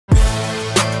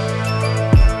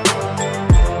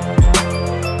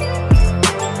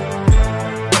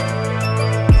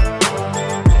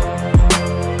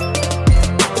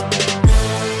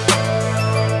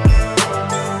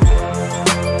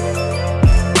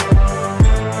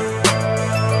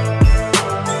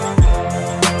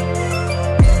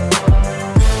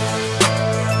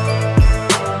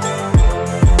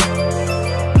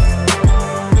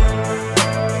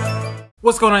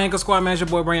going on, Ankle Squad, man? It's your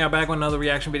boy, bring y'all back with another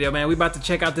reaction video, man. We about to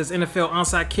check out this NFL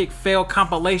Onside Kick Fail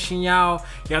Compilation, y'all.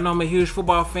 Y'all know I'm a huge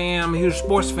football fan. I'm a huge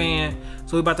sports fan.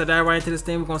 So we about to dive right into this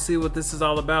thing. We're going to see what this is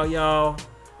all about, y'all.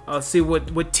 See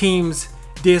what teams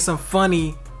did some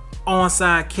funny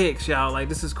onside kicks, y'all. Like,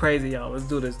 this is crazy, y'all. Let's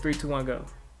do this. 3, 2, 1, go.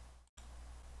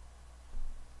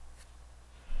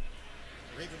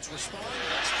 Ravens respond.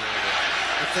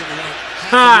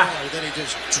 Ha! Then he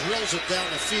just drills it down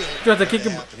the field. You have to kick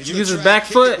him. He used his back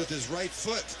foot. With his right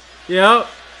foot. Yep.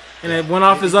 And it went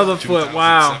off his other foot.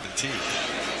 Wow.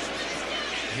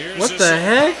 What the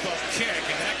heck? Kick,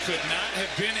 and that could not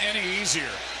have been any easier.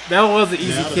 That was an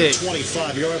easy kick.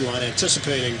 25-yard line,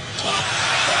 anticipating.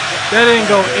 That didn't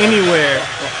go anywhere.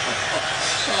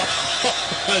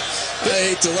 I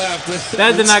hate to laugh, but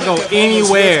that did not go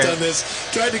anywhere.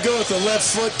 Tried to go with a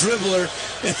left foot dribbler,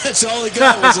 and that's all he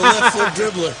got was a left foot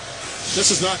dribbler.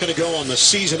 This is not going to go on the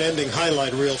season-ending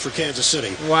highlight reel for Kansas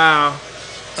City. Wow.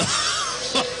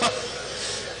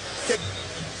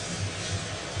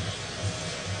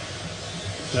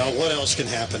 Now, what else can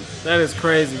happen? That is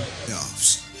crazy.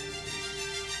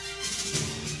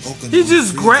 He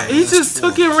just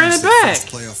took it and ran it back.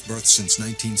 Playoff berth since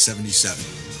 1977.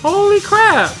 Holy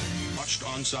crap. Watched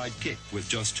onside kick with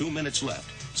just 2 minutes left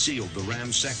sealed the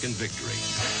Rams' second victory.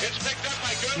 It's picked up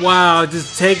by good. Wow,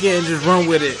 just take it and just run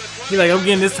with it. He like, I'm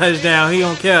getting this touchdown. He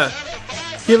don't care.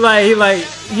 He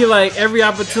like every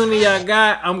opportunity I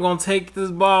got, I'm gonna take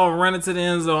this ball and run it to the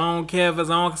end zone. I don't care if it's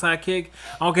an onside kick.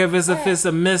 I don't care if it's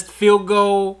a missed field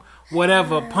goal,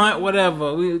 whatever, punt,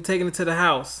 whatever. We taking it to the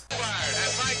house.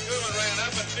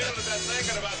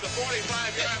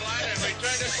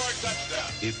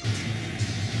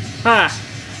 Ha!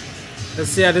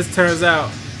 Let's see how this turns out.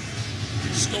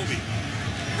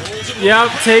 Yep,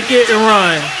 take it and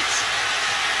run.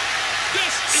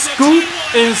 Scoop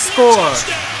and score.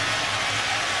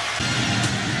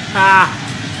 Ah!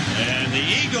 And the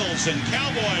Eagles and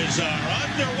Cowboys are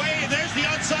underway. There's the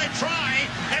onside try,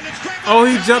 and it's great. Oh,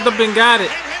 he jumped up and got it.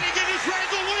 And heading in is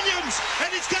Randall Williams, and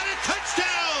he's got a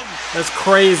touchdown. That's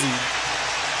crazy.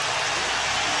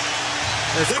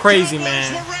 That's crazy,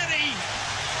 man. Were ready,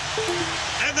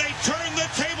 and they turned the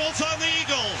tables on the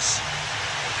Eagles.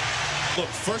 Look,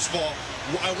 first of all,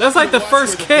 that's like the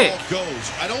first kick.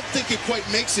 I don't think it quite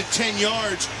makes it 10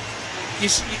 yards.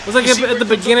 It's like at the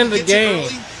beginning of the game.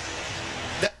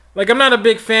 Like, I'm not a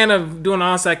big fan of doing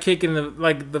onside kick in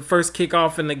the first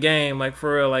kickoff in the game. Like,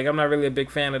 for real. Like, I'm not really a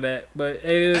big fan of that. But it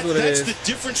is what it is. That's the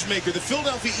difference maker. The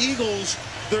Philadelphia Eagles,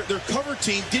 their cover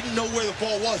team didn't know where the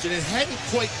ball was, and it hadn't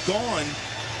quite gone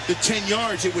the 10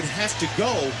 yards it would have to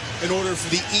go in order for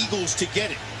the Eagles to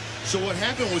get it. So what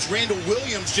happened was Randall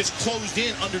Williams just closed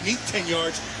in underneath 10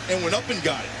 yards and went up and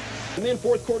got it. And then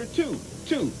fourth quarter, two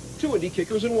indie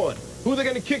kickers and one. Who are they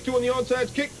going to kick to on the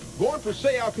onside kick? Going for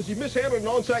Seau because he mishandled an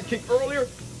onside kick earlier.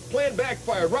 Plan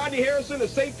backfired. Rodney Harrison, a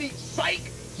safety.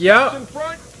 Psych. Yep. In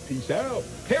front. Peace out.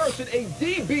 Harrison, a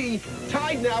DB,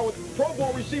 tied now with Pro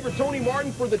Bowl receiver Tony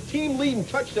Martin for the team-leading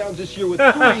touchdowns this year with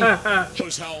 3.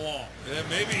 Shows how long.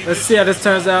 Maybe let's see how this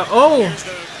turns out. Oh,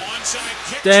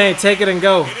 dang, take it and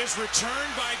go. It is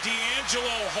returned by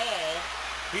D'Angelo Hall.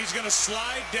 He's going to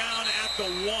slide down at the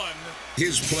 1.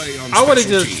 His play on I would have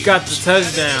just got the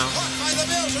touchdown.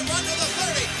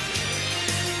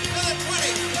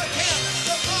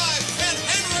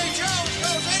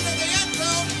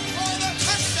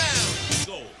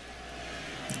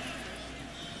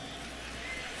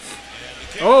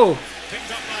 Oh.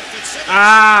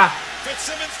 Ah.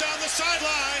 Fitzsimmons down the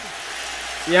sideline.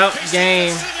 Yep,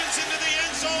 game. Fitzsimmons into the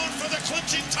end zone for the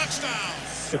clinching touchdown.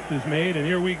 Shift is made, and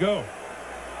here we go.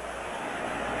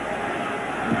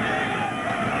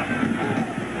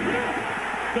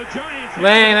 The Giants.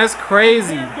 Man, that's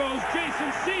crazy. There goes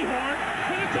Jason Seahawks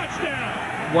for the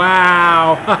touchdown.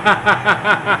 Wow.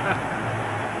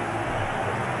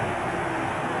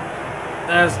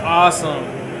 That's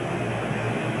awesome.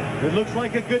 It looks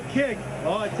like a good kick.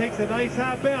 Oh, it takes a nice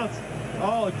high bounce.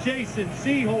 Oh, Jason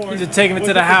Seahorn. He's just taking it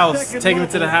to the house. Taking it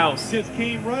to the house. Just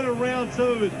came right around some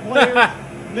of his players.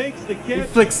 Makes the catch. He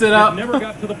flicks it up. It never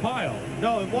got to the pile.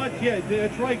 No, watch. Yeah,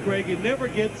 that's right, Greg. It never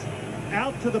gets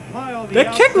out to the pile.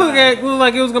 That kick looked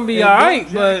like it was gonna be all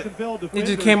right, but it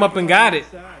just came up and got it.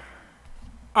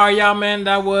 All right, y'all, man.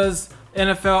 That was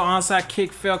NFL Onside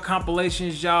Kick Fail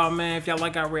Compilations, y'all, man. If y'all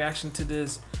like our reaction to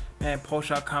this, man, post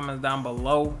your comments down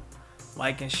below.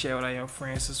 Like and share with all your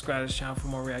friends. Subscribe to the channel for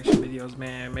more reaction videos,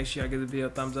 man. Make sure y'all give the video a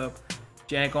thumbs up.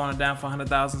 Jank on it down for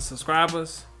 100,000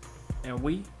 subscribers. And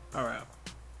we are out.